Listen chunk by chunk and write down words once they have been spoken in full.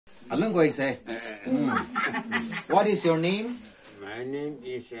Along go say. What is your name? My name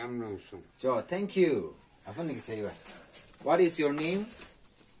is Gemson. Joe, thank you. Say what is your name?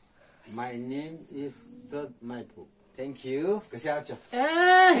 My name is Manipur. Thank you.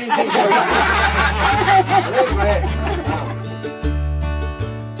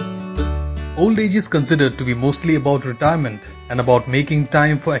 Old age is considered to be mostly about retirement and about making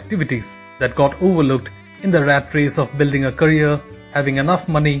time for activities that got overlooked in the rat race of building a career, having enough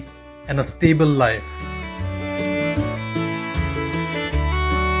money, and a stable life.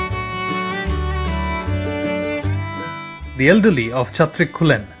 The elderly of Chatric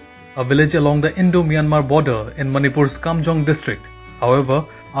Khullen, a village along the Indo-Myanmar border in Manipur's Kamjong district, however,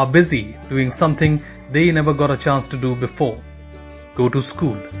 are busy doing something they never got a chance to do before: go to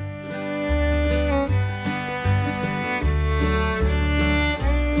school.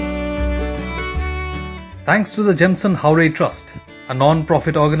 Thanks to the Gemson Haorei Trust, a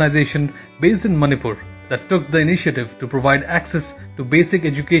non-profit organization based in Manipur that took the initiative to provide access to basic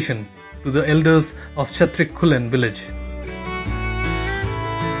education to the elders of Chatric Khullen village.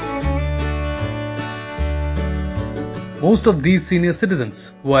 Most of these senior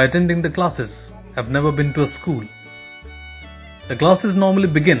citizens who are attending the classes have never been to a school. The classes normally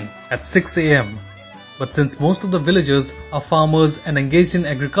begin at 6 a.m., but since most of the villagers are farmers and engaged in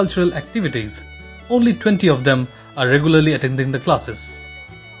agricultural activities, only 20 of them are regularly attending the classes.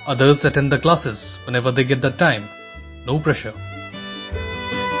 Others attend the classes whenever they get the time. No pressure.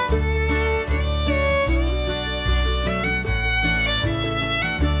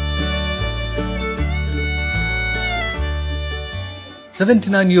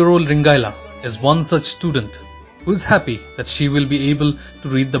 "79-year-old Ringaila is one such student who is happy that she will be able to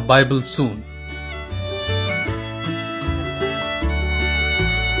read the Bible soon.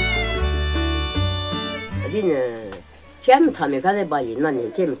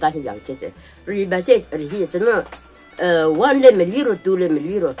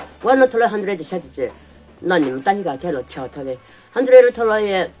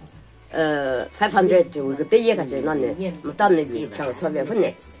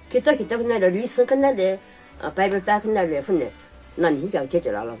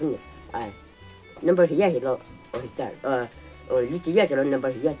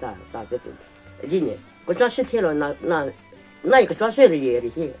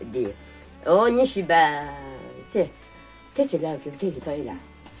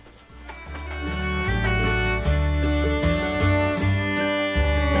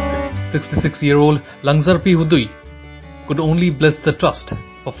 "66-year-old Langzarpi Hudui could only bless the trust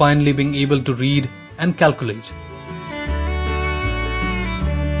for finally being able to read and calculate.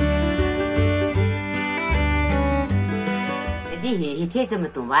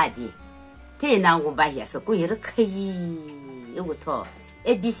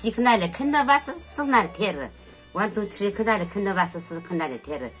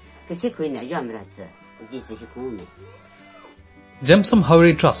 Gemson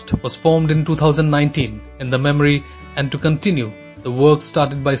Haorei Trust was formed in 2019 in the memory and to continue the work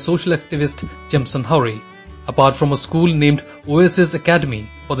started by social activist Gemson Haorei. Apart from a school named Oasis Academy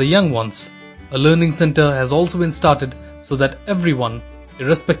for the young ones, a learning center has also been started so that everyone,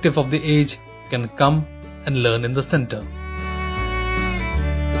 irrespective of the age, can come and learn in the center.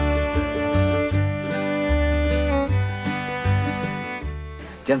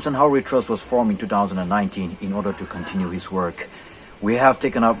 Gemson Haorei Trust was formed in 2019 in order to continue his work. We have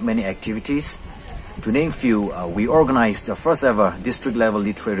taken up many activities. To name few, we organized the first ever district-level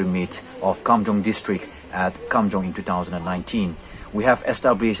literary meet of Kamjong district at Kamjong in 2019. We have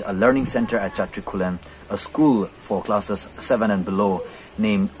established a learning center at Chatric Khullen, a school for classes 7 and below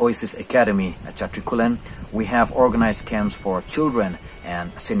named Oasis Academy at Chatric Khullen. We have organized camps for children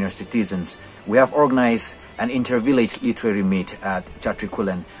and senior citizens. We have organized an inter-village literary meet at Chatric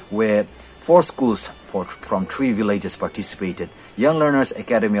Khullen where 4 schools from 3 villages participated: Young Learners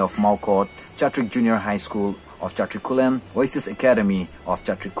Academy of Maukot, Chatric Junior High School of Chatric Khullen, Oasis Academy of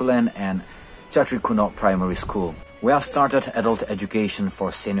Chatric Khullen, and Chatric Khullen Primary School. We have started adult education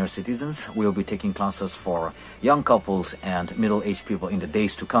for senior citizens. We will be taking classes for young couples and middle-aged people in the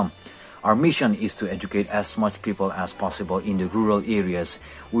days to come. Our mission is to educate as much people as possible in the rural areas.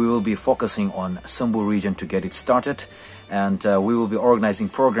 We will be focusing on Sambu region to get it started, and we will be organizing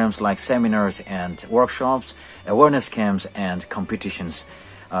programs like seminars and workshops, awareness camps, and competitions.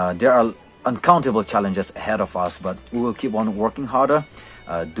 There are uncountable challenges ahead of us, but we will keep on working harder.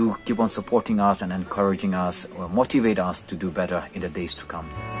 Do keep on supporting us and encouraging us, or motivate us to do better in the days to come.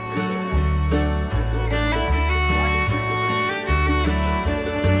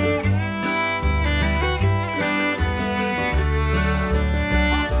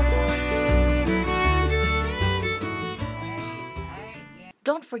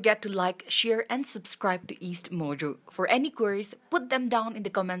 Don't forget to like, share and subscribe to EastMojo. For any queries, put them down in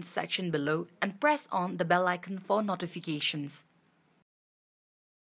the comments section below and press on the bell icon for notifications.